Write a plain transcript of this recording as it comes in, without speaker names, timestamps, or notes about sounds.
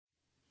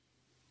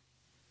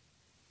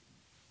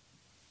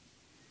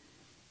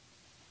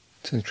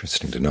It's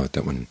interesting to note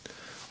that when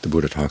the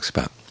Buddha talks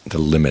about the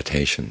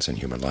limitations in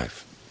human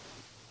life,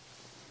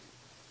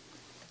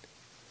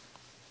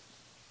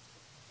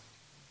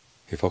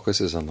 he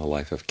focuses on the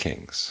life of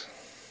kings.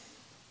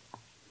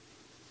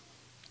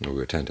 We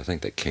would tend to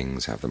think that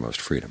kings have the most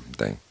freedom.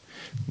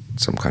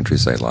 Some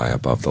countries, they lie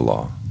above the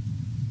law,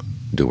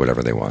 do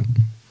whatever they want.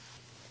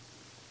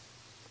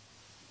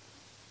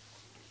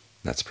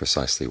 That's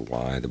precisely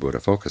why the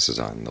Buddha focuses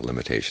on the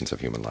limitations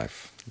of human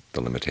life,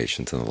 the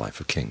limitations in the life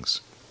of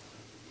kings.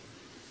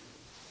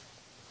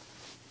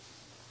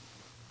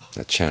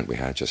 That chant we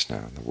had just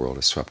now, the world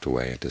is swept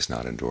away, it does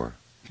not endure,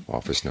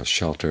 offers no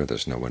shelter,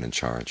 there's no one in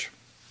charge.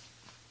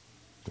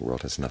 The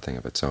world has nothing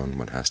of its own,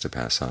 one has to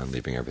pass on,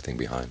 leaving everything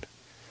behind.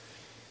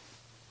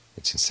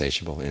 It's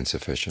insatiable,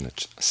 insufficient,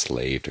 it's a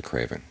slave to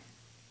craving.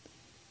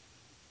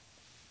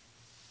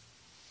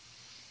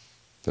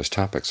 Those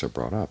topics are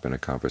brought up in a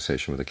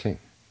conversation with a king.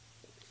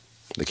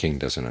 The king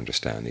doesn't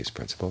understand these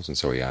principles, and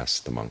so he asks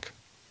the monk,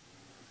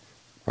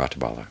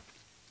 Rathabala,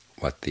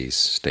 what these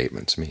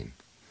statements mean.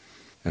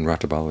 And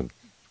Rathabala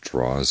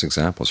draws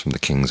examples from the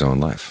king's own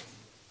life.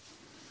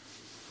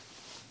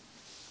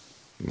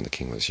 When the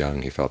king was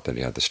young, he felt that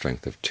he had the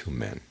strength of two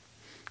men.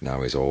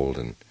 Now he's old,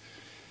 and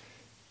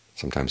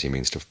sometimes he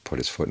means to put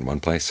his foot in one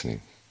place,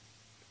 and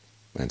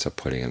he ends up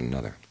putting it in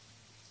another.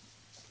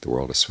 The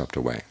world is swept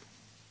away.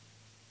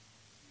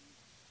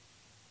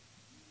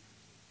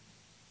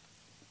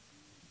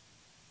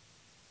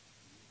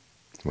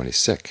 When he's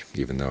sick,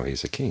 even though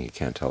he's a king, he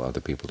can't tell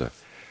other people to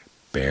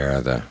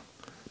bear the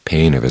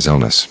pain of his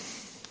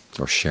illness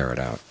or share it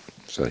out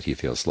so that he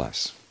feels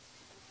less.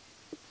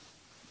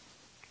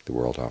 The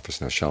world offers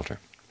no shelter.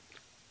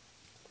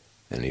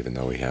 And even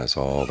though he has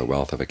all the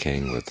wealth of a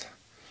king with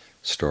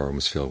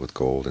storerooms filled with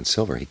gold and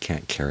silver, he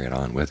can't carry it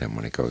on with him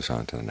when he goes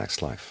on to the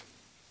next life.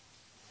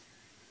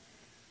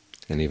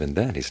 And even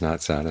then he's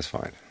not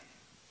satisfied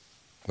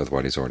with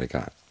what he's already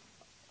got.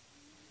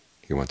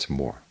 He wants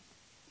more.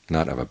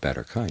 Not of a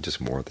better kind,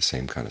 just more of the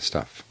same kind of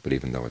stuff. But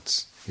even though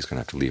he's going to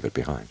have to leave it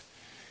behind,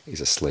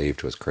 he's a slave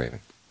to his craving.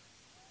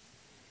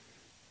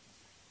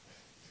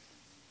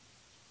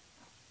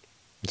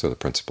 And so the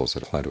principles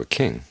that apply to a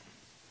king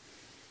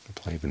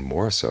apply even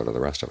more so to the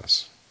rest of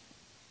us.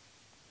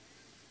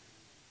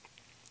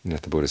 And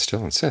yet the Buddha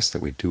still insists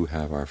that we do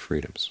have our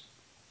freedoms.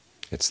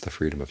 It's the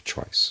freedom of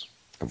choice,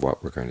 of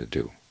what we're going to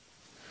do.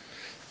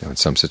 Now in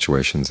some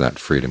situations that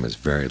freedom is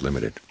very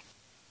limited.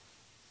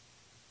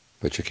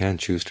 But you can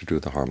choose to do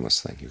the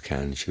harmless thing. You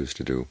can choose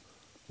to do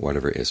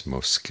whatever is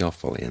most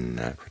skillful in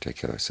that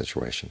particular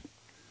situation.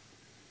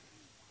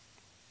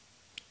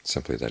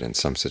 Simply that in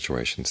some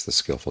situations the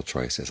skillful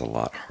choice is a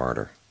lot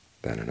harder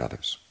than in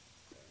others.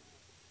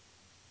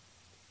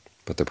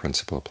 But the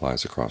principle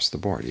applies across the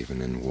board,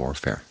 even in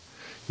warfare.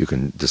 You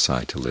can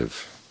decide to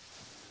live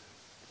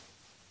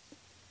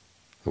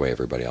the way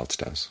everybody else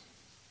does.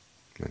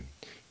 And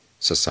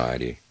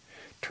society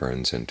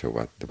turns into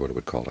what the Buddha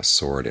would call a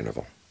sword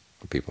interval.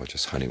 People are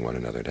just hunting one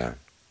another down.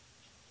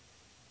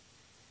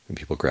 And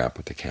people grab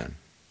what they can.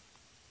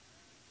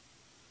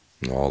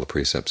 And all the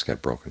precepts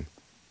get broken.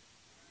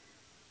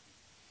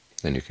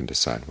 Then you can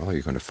decide, well,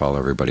 you're going to follow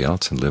everybody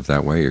else and live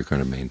that way, you're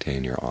going to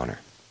maintain your honor,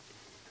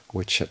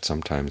 which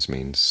sometimes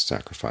means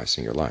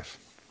sacrificing your life.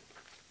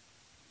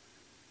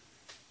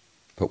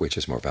 But which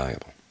is more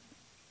valuable?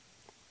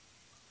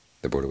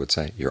 The Buddha would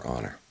say, your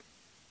honor.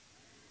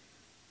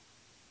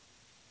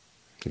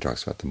 He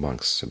talks about the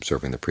monks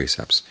observing the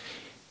precepts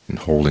and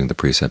holding the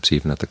precepts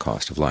even at the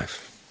cost of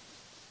life.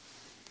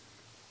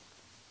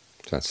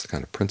 So that's the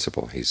kind of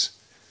principle he's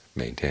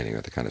maintaining,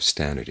 or the kind of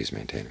standard he's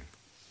maintaining.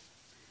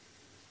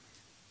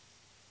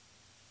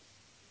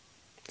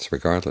 So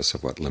regardless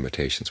of what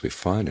limitations we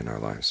find in our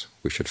lives,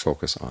 we should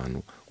focus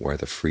on where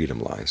the freedom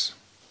lies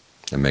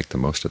and make the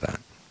most of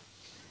that.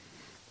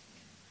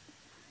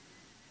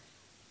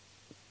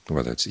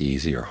 Whether it's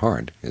easy or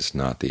hard is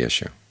not the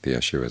issue. The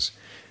issue is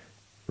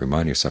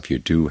remind yourself you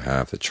do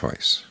have the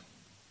choice.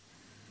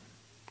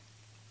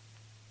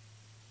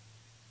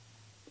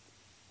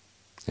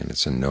 And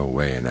it's in no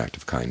way an act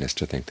of kindness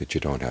to think that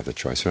you don't have the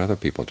choice, or other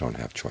people don't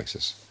have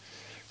choices.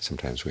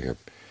 Sometimes we hear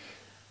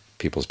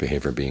people's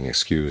behavior being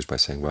excused by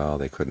saying, well,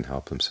 they couldn't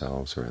help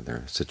themselves, or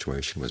their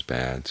situation was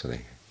bad, so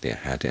they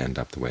had to end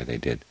up the way they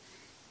did.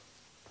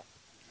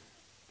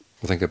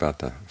 Well, think about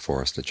the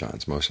forest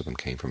Ajahns. Most of them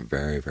came from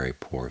very, very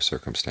poor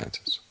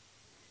circumstances.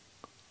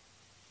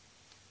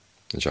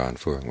 Ajahn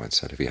Fuang once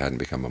said if he hadn't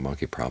become a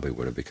monk, he probably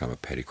would have become a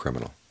petty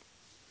criminal.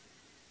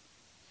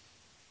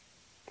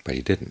 But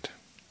he didn't.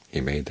 He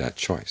made that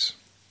choice.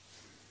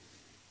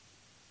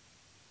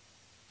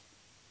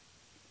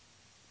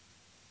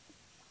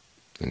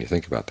 And you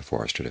think about the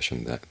forest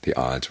tradition, that the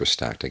odds were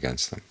stacked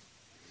against them.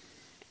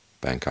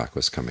 Bangkok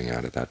was coming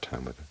out at that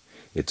time with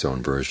its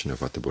own version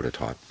of what the Buddha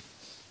taught,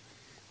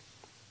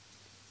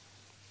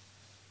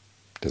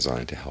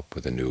 designed to help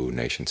with a new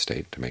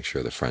nation-state, to make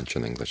sure the French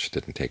and English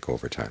didn't take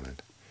over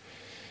Thailand.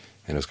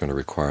 And it was going to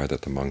require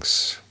that the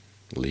monks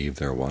leave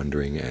their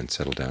wandering and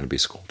settle down and be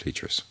school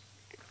teachers.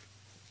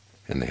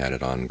 And they had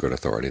it on good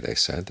authority, they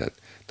said, that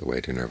the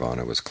way to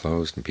nirvana was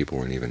closed and people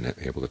weren't even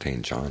able to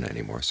attain jhana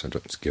anymore, so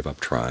just give up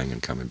trying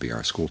and come and be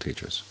our school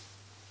teachers.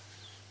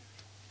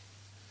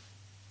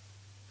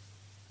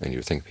 And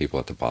you'd think people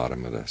at the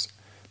bottom of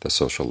the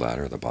social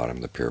ladder, the bottom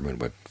of the pyramid,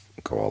 would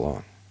go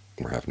along,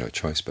 or have no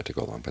choice but to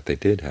go along. But they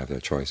did have their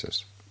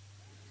choices.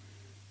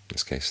 In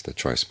this case, the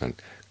choice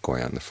meant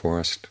going out in the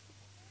forest,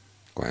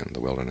 going out in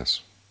the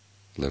wilderness,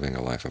 living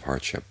a life of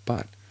hardship,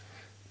 but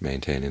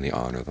maintaining the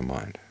honor of the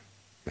mind,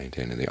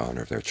 maintaining the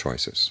honor of their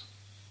choices,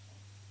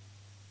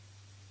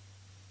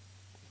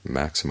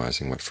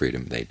 maximizing what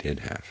freedom they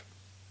did have,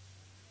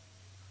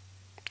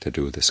 to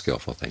do the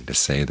skillful thing, to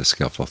say the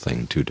skillful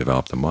thing, to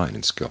develop the mind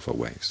in skillful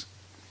ways.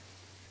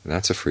 And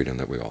that's a freedom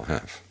that we all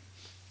have.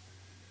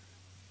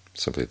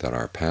 Simply that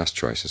our past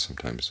choices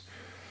sometimes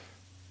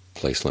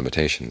place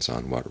limitations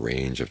on what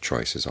range of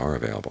choices are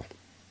available,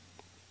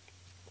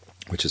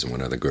 which is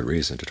one other good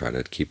reason to try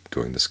to keep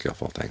doing the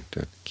skillful thing,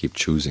 to keep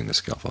choosing the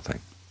skillful thing.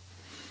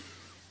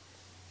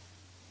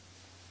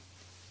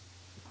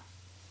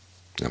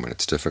 And when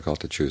it's difficult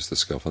to choose the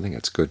skillful thing,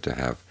 it's good to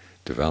have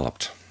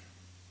developed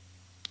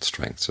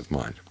strengths of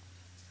mind,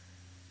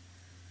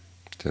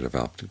 to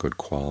develop good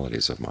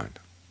qualities of mind.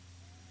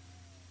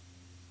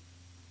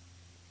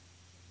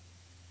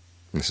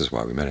 And this is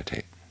why we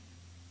meditate.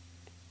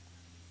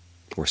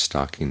 We're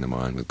stocking the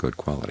mind with good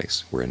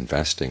qualities. We're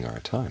investing our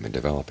time in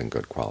developing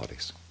good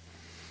qualities.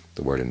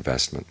 The word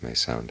investment may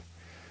sound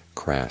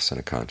crass in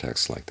a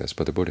context like this,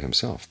 but the Buddha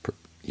himself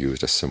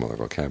used a similar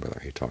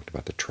vocabulary. He talked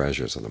about the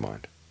treasures of the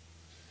mind,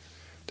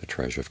 the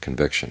treasure of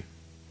conviction,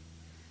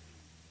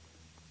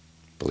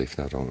 belief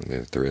not only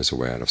that there is a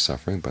way out of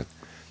suffering, but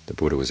the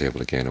Buddha was able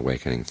to gain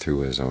awakening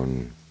through his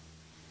own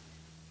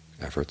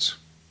efforts,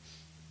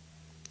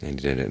 and he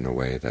did it in a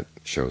way that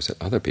shows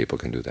that other people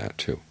can do that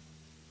too.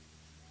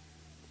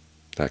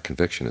 That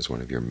conviction is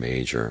one of your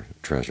major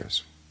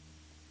treasures,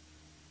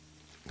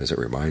 because it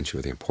reminds you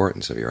of the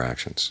importance of your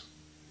actions.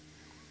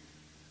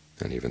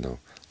 And even though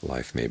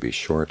life may be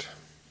short,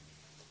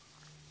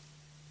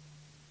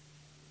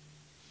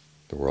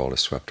 the world is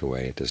swept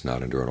away, it does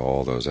not endure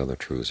all those other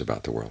truths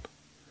about the world,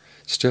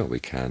 still we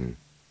can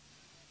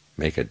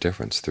make a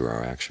difference through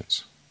our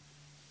actions,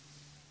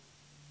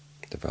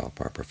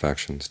 develop our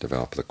perfections,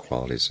 develop the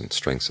qualities and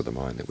strengths of the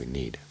mind that we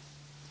need,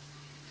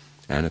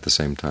 and at the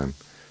same time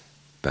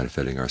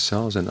benefiting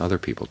ourselves and other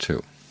people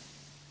too.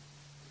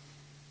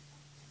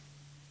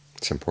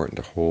 It's important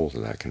to hold to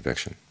that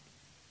conviction.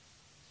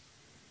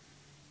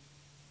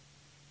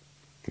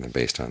 And then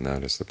based on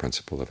that is the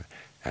principle of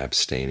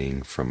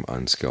abstaining from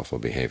unskillful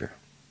behavior.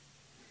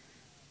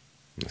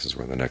 And this is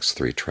where the next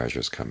three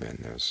treasures come in.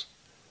 There's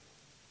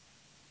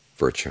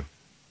virtue,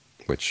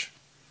 which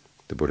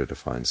the Buddha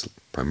defines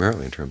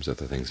primarily in terms of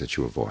the things that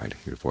you avoid.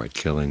 You avoid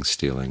killing,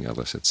 stealing,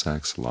 illicit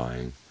sex,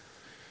 lying,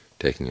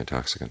 taking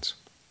intoxicants.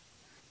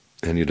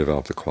 And you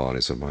develop the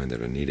qualities of mind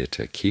that are needed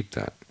to keep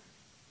that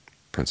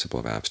principle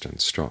of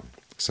abstinence strong,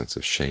 a sense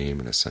of shame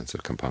and a sense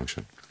of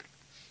compunction.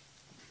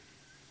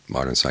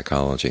 Modern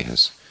psychology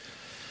has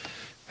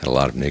had a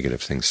lot of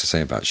negative things to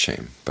say about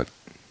shame, but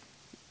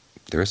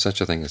there is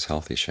such a thing as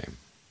healthy shame,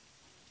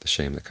 the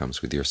shame that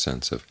comes with your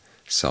sense of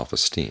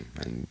self-esteem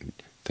and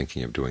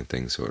thinking of doing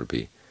things that would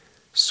be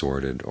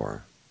sordid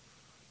or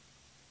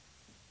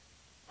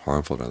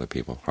harmful to other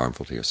people,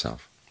 harmful to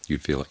yourself.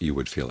 You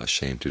would feel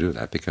ashamed to do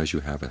that because you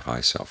have a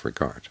high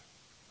self-regard.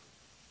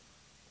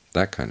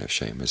 That kind of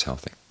shame is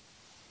healthy.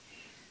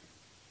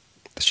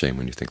 The shame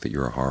when you think that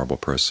you're a horrible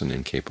person,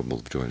 incapable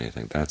of doing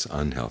anything, that's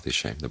unhealthy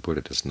shame. The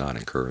Buddha does not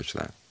encourage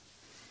that.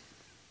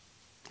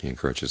 He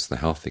encourages the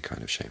healthy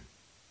kind of shame.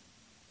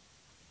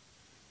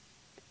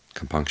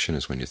 Compunction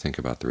is when you think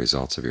about the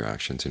results of your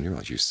actions and you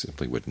realize you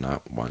simply would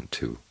not want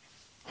to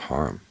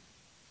harm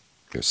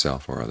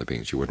yourself or other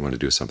beings. You wouldn't want to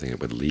do something that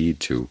would lead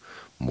to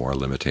more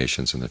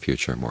limitations in the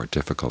future, more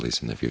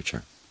difficulties in the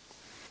future.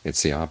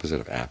 It's the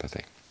opposite of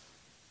apathy.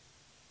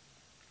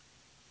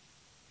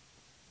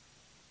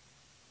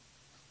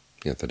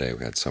 The other day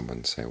we had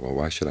someone say, well,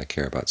 why should I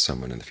care about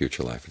someone in the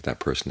future life if that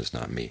person is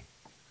not me?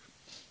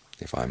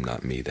 If I'm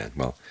not me, then.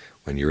 Well,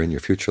 when you're in your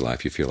future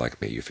life, you feel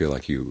like me. You feel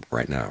like you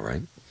right now,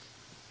 right?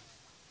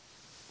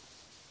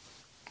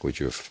 Would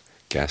you have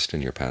guessed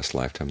in your past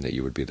lifetime that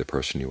you would be the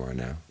person you are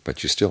now?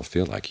 But you still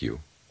feel like you.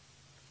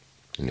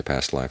 In your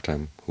past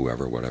lifetime,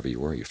 whoever, whatever you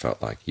were, you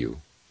felt like you.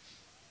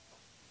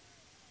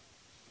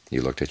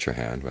 You looked at your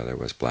hand, whether it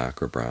was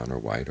black or brown or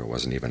white or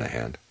wasn't even a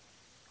hand,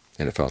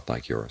 and it felt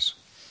like yours.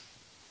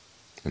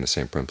 And the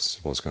same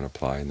principle is going to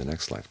apply in the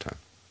next lifetime.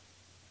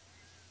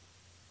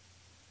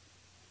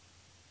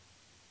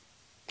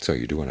 So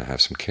you do want to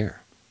have some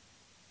care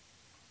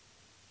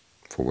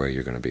for where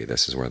you're going to be.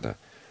 This is where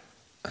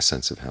a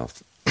sense of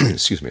health,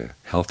 excuse me, a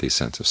healthy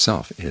sense of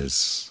self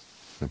is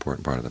an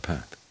important part of the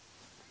path.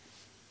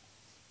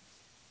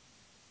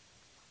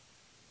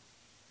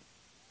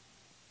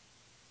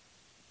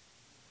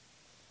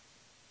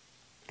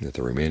 That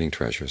the remaining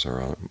treasures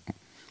are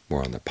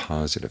more on the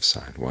positive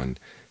side. One,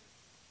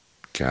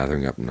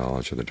 gathering up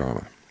knowledge of the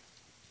Dharma,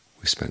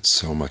 We spent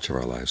so much of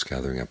our lives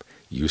gathering up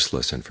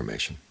useless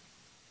information.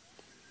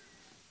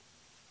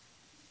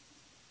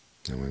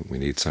 And we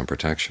need some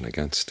protection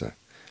against the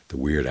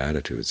weird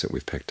attitudes that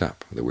we've picked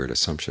up, the weird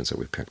assumptions that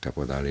we've picked up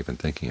without even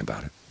thinking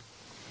about it.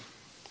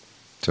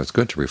 So it's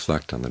good to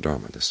reflect on the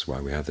Dharma. This is why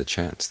we have the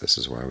chants. This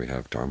is why we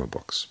have Dharma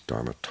books,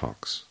 Dharma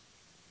talks.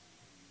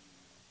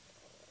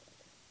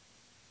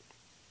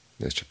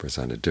 It's to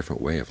present a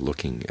different way of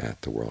looking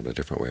at the world, a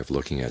different way of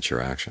looking at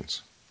your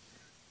actions,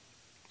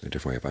 a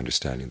different way of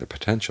understanding the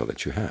potential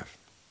that you have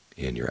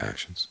in your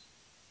actions,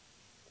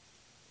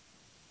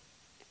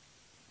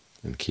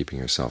 and keeping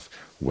yourself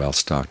well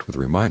stocked with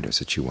reminders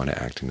that you want to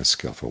act in a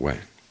skillful way.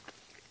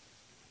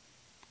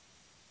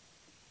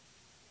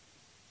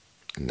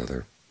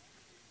 Another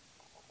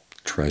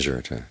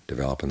treasure to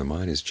develop in the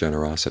mind is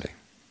generosity,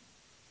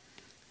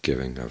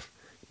 giving of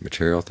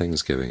material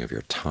things, giving of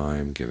your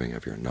time, giving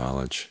of your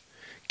knowledge,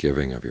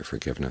 giving of your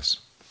forgiveness.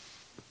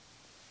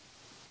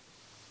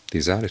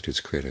 These attitudes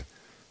create a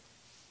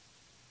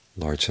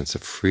large sense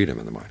of freedom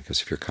in the mind,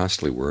 because if you're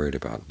constantly worried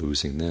about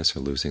losing this or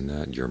losing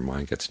that, your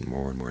mind gets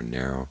more and more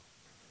narrow.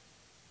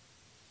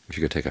 If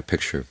you could take a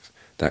picture of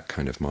that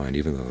kind of mind,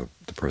 even though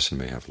the person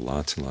may have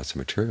lots and lots of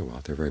material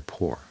wealth, they're very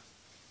poor.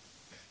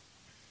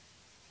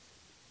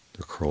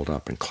 They're curled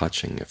up and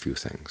clutching a few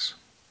things,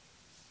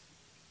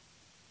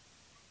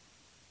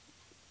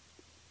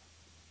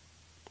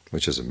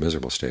 which is a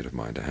miserable state of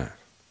mind to have.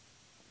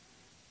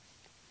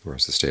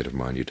 Whereas the state of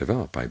mind you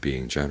develop by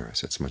being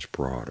generous, it's much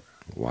broader,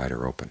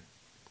 wider open.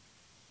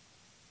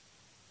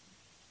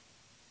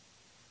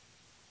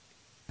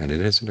 And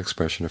it is an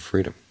expression of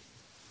freedom.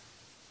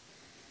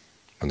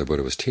 When the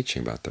Buddha was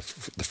teaching about the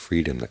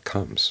freedom that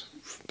comes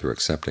through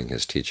accepting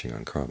his teaching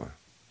on karma,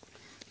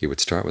 he would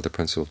start with the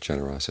principle of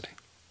generosity,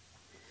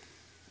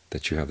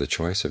 that you have the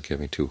choice of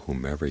giving to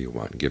whomever you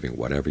want, giving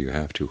whatever you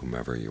have to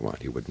whomever you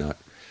want. He would not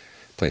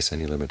place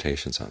any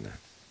limitations on that.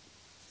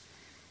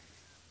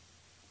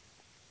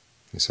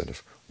 He said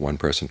if one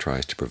person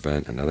tries to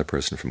prevent another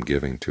person from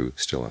giving to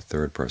still a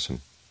third person,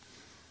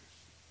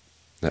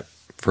 that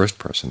first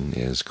person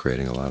is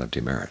creating a lot of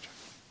demerit.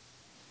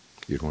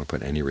 You don't want to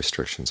put any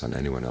restrictions on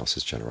anyone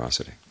else's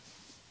generosity.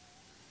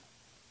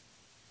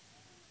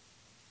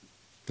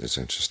 It's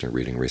interesting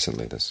reading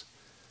recently this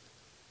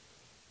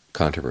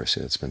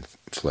controversy that's been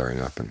flaring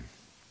up in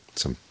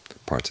some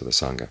parts of the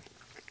Sangha.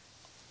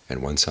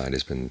 And one side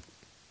has been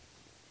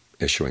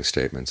issuing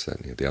statements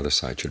that the other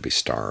side should be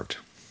starved.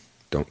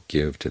 Don't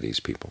give to these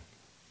people.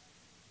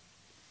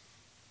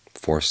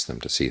 Force them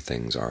to see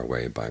things our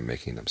way by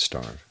making them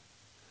starve.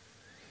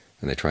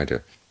 And they try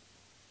to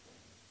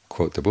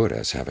quote the Buddha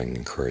as having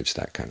encouraged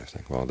that kind of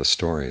thing. Well, the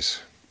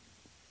stories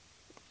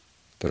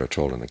that are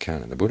told in the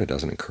canon, the Buddha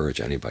doesn't encourage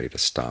anybody to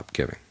stop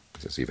giving.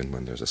 He says even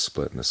when there's a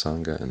split in the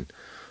Sangha and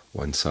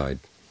one side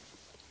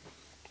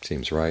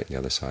seems right and the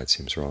other side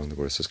seems wrong, the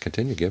Buddha says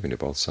continue giving to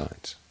both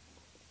sides.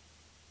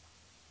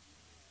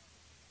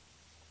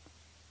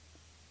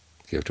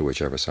 Give to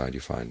whichever side you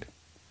find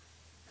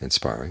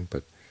inspiring,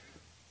 but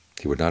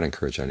he would not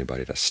encourage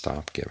anybody to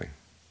stop giving,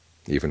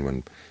 even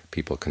when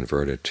people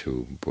converted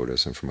to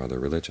Buddhism from other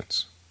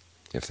religions.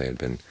 If they had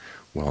been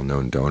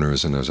well-known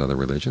donors in those other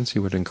religions, he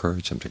would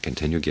encourage them to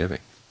continue giving.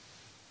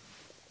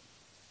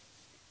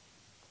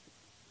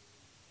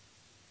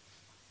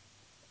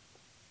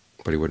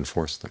 But he wouldn't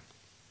force them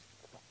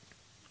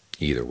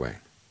either way.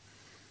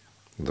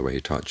 The way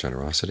he taught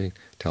generosity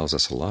tells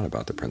us a lot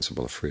about the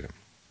principle of freedom,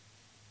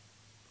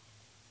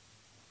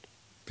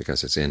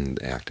 because it's in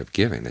the act of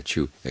giving that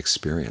you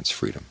experience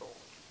freedom.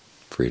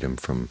 Freedom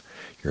from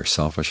your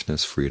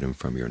selfishness, freedom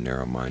from your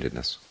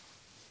narrow-mindedness.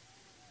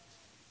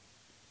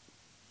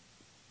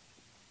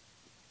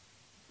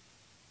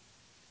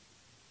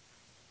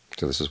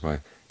 So this is why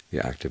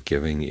the act of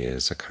giving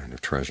is a kind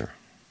of treasure,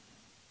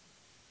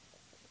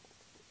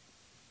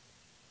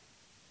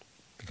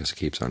 because it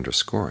keeps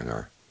underscoring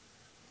our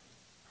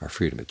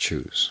freedom to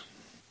choose,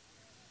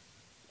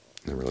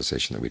 the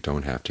realization that we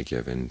don't have to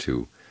give in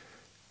to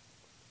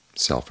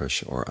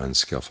selfish or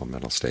unskillful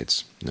mental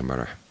states, no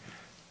matter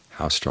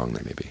how strong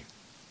they may be.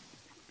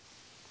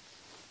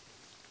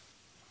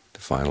 The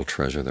final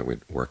treasure that we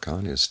work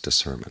on is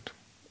discernment.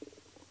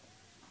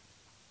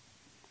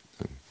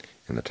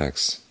 In the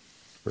texts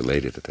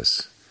related to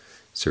this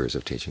series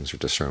of teachings,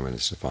 discernment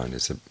is defined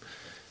as the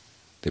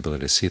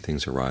ability to see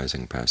things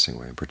arising, passing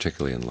away, and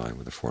particularly in line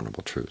with the Four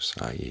Noble Truths,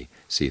 i.e.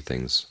 see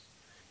things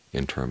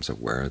in terms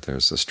of where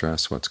there's the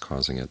stress, what's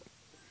causing it,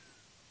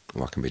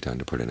 what can be done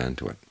to put an end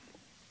to it,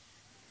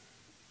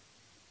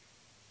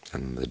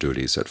 and the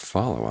duties that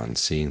follow on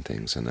seeing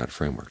things in that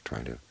framework,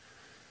 trying to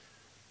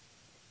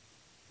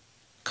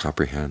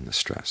comprehend the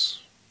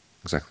stress.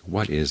 Exactly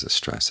what is the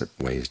stress that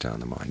weighs down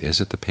the mind? Is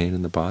it the pain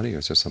in the body, or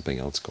is there something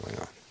else going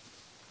on?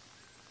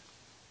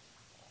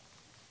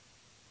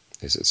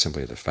 Is it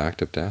simply the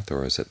fact of death,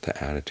 or is it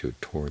the attitude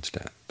towards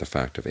death, the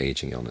fact of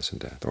aging, illness, and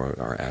death, or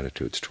our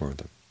attitudes toward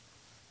them?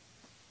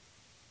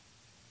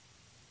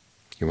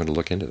 You want to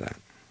look into that,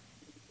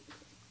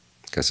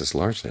 because it's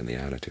largely in the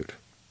attitude.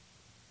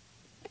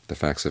 The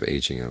facts of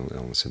aging,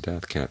 illness, and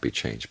death can't be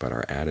changed, but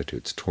our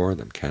attitudes toward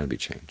them can be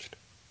changed.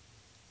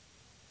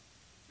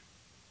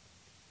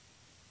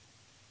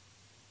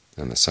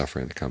 And the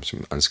suffering that comes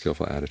from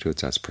unskillful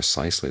attitudes, that's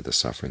precisely the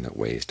suffering that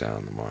weighs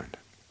down the mind.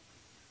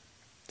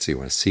 So you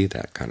want to see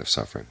that kind of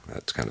suffering,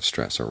 that kind of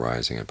stress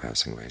arising and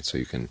passing away, so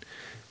you can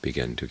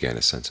begin to gain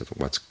a sense of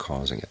what's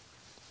causing it.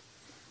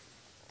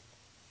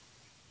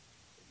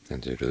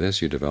 And to do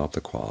this, you develop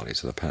the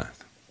qualities of the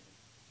path,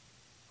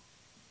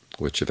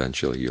 which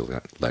eventually you'll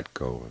let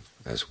go of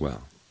as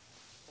well.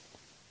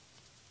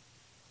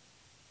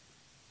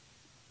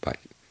 But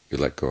you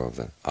let go of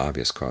the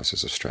obvious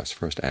causes of stress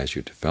first as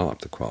you develop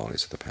the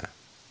qualities of the path.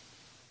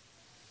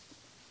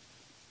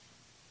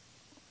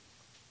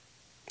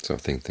 So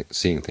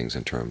seeing things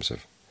in terms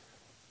of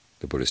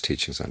the Buddha's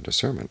teachings on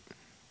discernment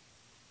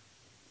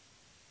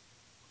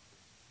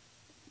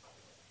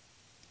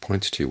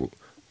points to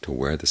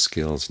where the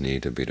skills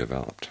need to be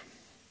developed,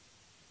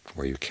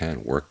 where you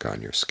can work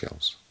on your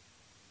skills.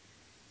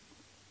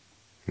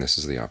 And this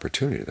is the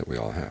opportunity that we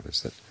all have,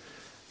 is that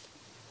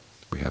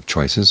we have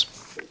choices,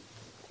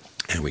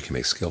 and we can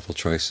make skillful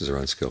choices or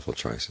unskillful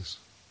choices.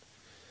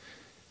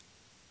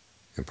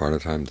 And part of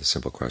the time the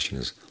simple question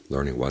is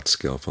learning what's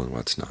skillful and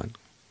what's not,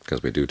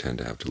 because we do tend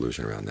to have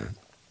delusion around that.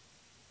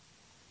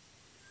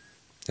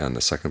 And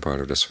the second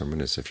part of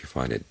discernment is, if you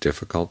find it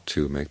difficult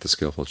to make the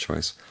skillful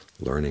choice,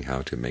 learning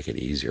how to make it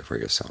easier for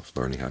yourself,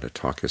 learning how to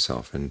talk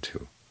yourself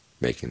into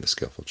making the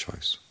skillful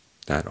choice.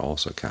 That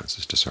also counts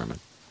as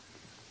discernment,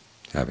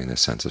 having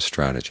this sense of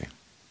strategy.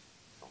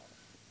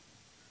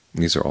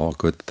 These are all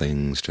good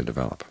things to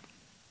develop,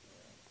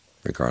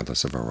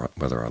 regardless of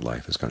whether our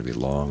life is going to be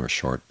long or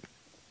short.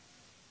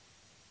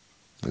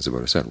 As the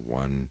Buddha said,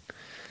 one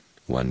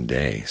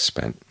day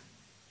spent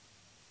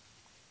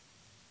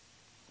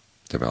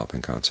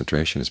developing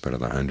concentration is better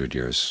than 100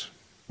 years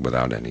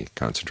without any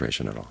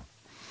concentration at all.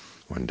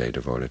 One day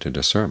devoted to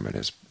discernment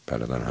is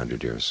better than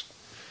 100 years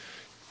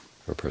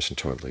for a person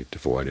totally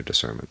devoid of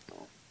discernment.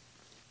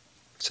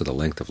 So the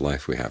length of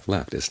life we have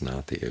left is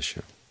not the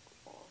issue,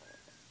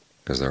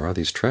 because there are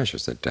these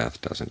treasures that death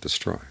doesn't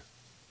destroy.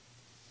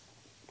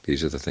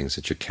 These are the things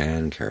that you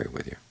can carry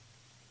with you,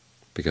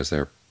 because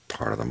they're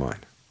part of the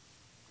mind.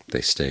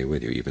 They stay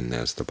with you even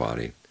as the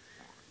body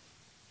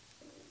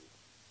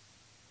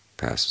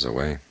passes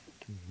away,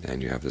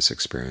 and you have this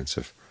experience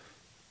of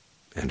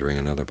entering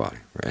another body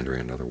or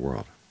entering another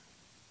world.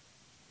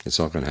 It's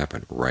all going to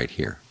happen right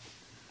here.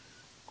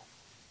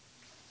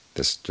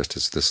 Just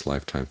as this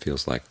lifetime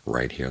feels like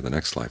right here, the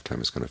next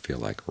lifetime is going to feel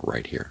like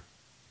right here.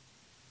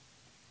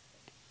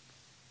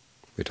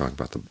 We talk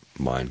about the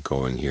mind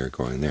going here,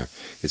 going there.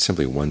 It's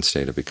simply one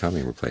state of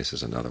becoming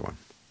replaces another one,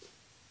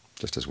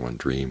 just as one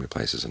dream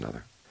replaces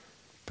another.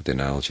 But the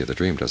analogy of the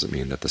dream doesn't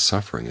mean that the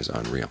suffering is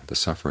unreal. The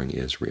suffering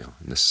is real,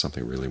 and this is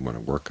something we really want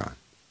to work on.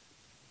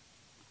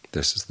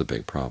 This is the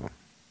big problem.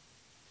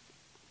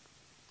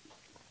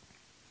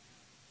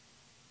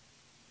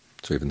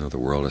 So even though the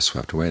world is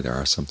swept away, there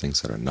are some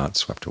things that are not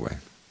swept away,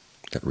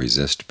 that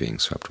resist being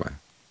swept away.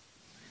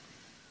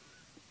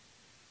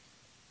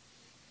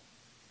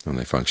 And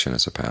they function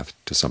as a path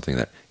to something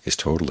that is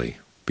totally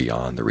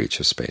beyond the reach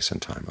of space and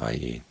time,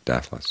 i.e.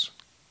 deathless.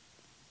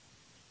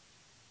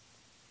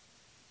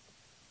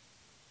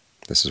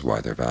 This is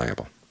why they're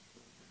valuable.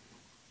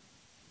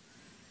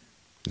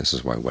 This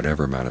is why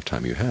whatever amount of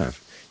time you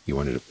have, you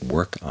want to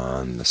work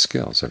on the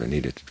skills that are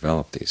needed to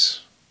develop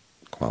these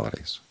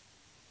qualities.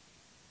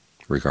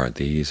 Regard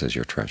these as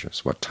your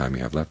treasures. What time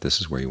you have left,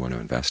 this is where you want to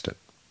invest it.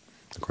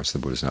 Of course, the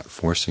Buddha is not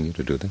forcing you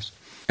to do this.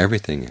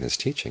 Everything in his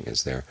teaching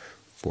is there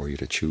for you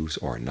to choose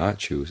or not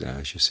choose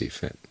as you see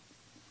fit.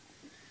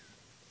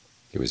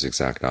 He was the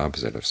exact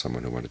opposite of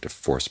someone who wanted to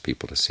force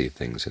people to see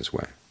things his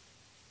way.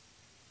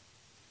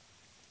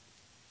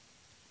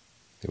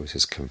 It was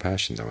his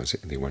compassion, though.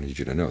 He wanted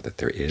you to know that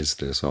there is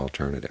this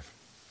alternative.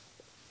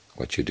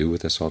 What you do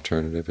with this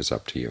alternative is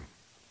up to you.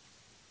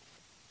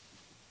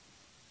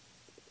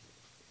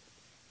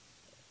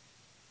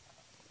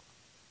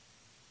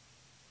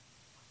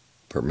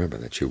 But remember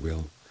that you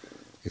will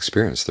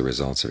experience the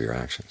results of your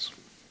actions,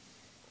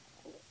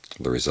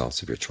 the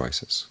results of your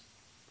choices.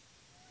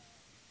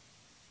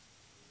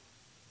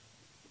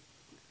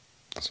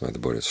 That's why the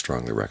Buddha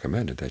strongly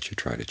recommended that you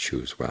try to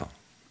choose well.